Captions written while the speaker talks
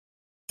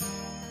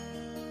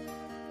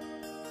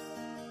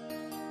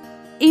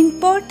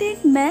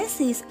important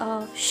message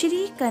of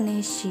Shri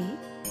Ganesha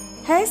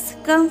has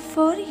come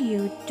for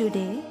you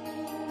today.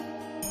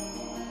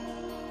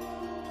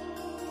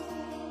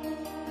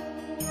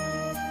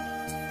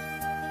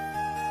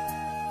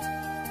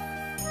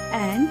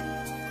 And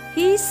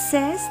he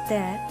says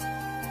that,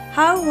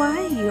 "How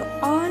are you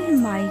all,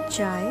 my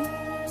child?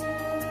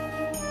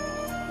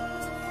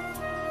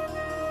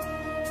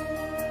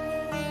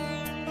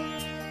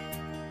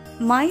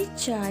 My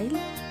child,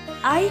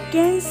 I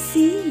can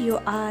see you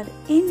are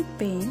in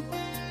pain.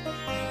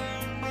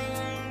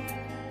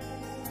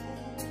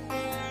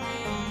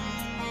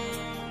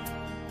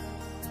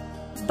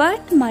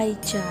 But my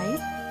child,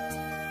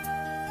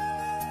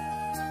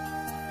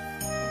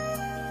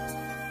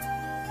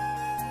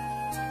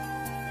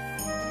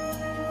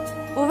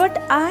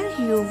 what are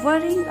you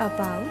worrying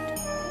about?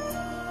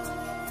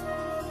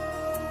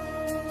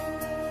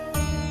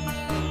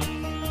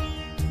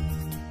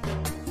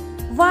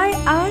 Why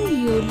are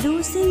you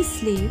losing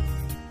sleep?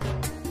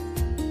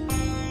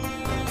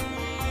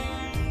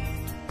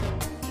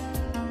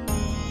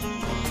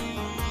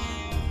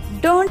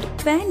 Don't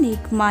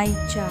panic, my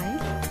child.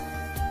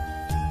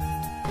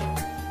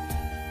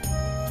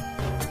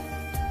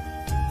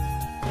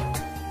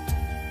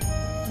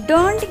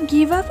 Don't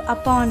give up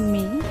upon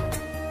me.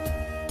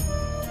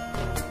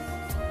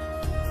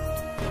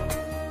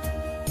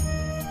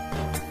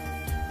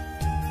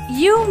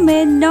 You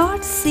may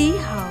not see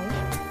how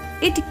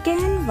it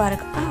can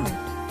work out,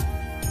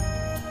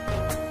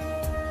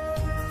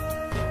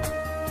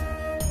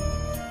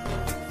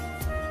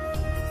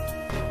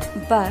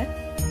 but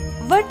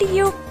what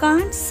you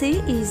can't see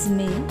is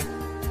me.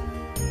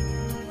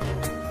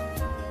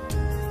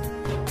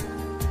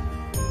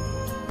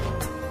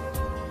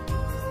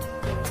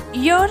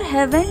 Your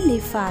Heavenly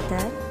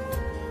Father,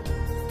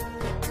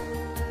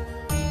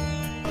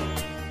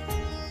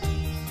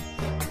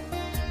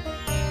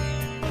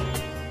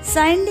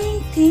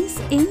 sending things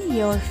in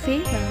your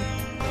favor.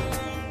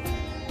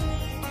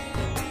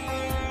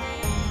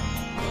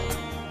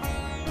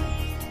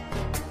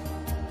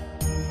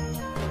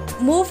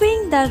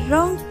 Moving the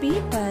wrong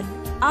people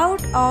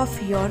out of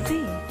your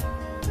way.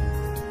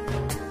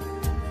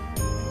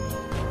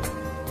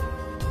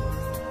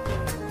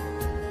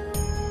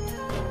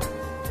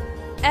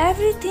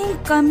 Everything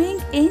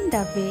coming in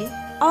the way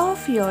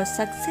of your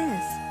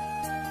success.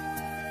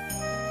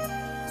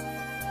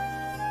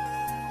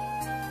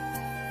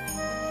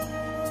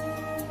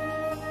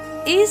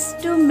 Is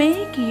to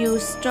make you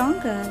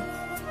stronger.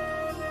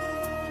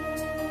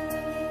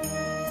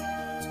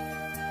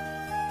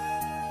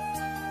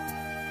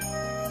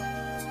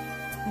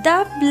 The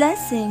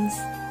blessings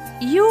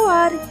you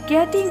are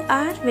getting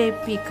are way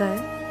bigger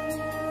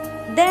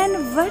than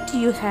what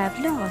you have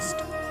lost.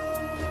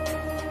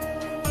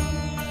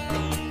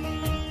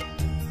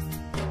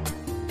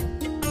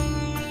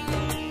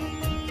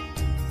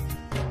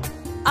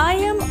 I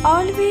am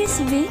always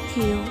with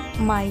you,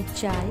 my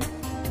child.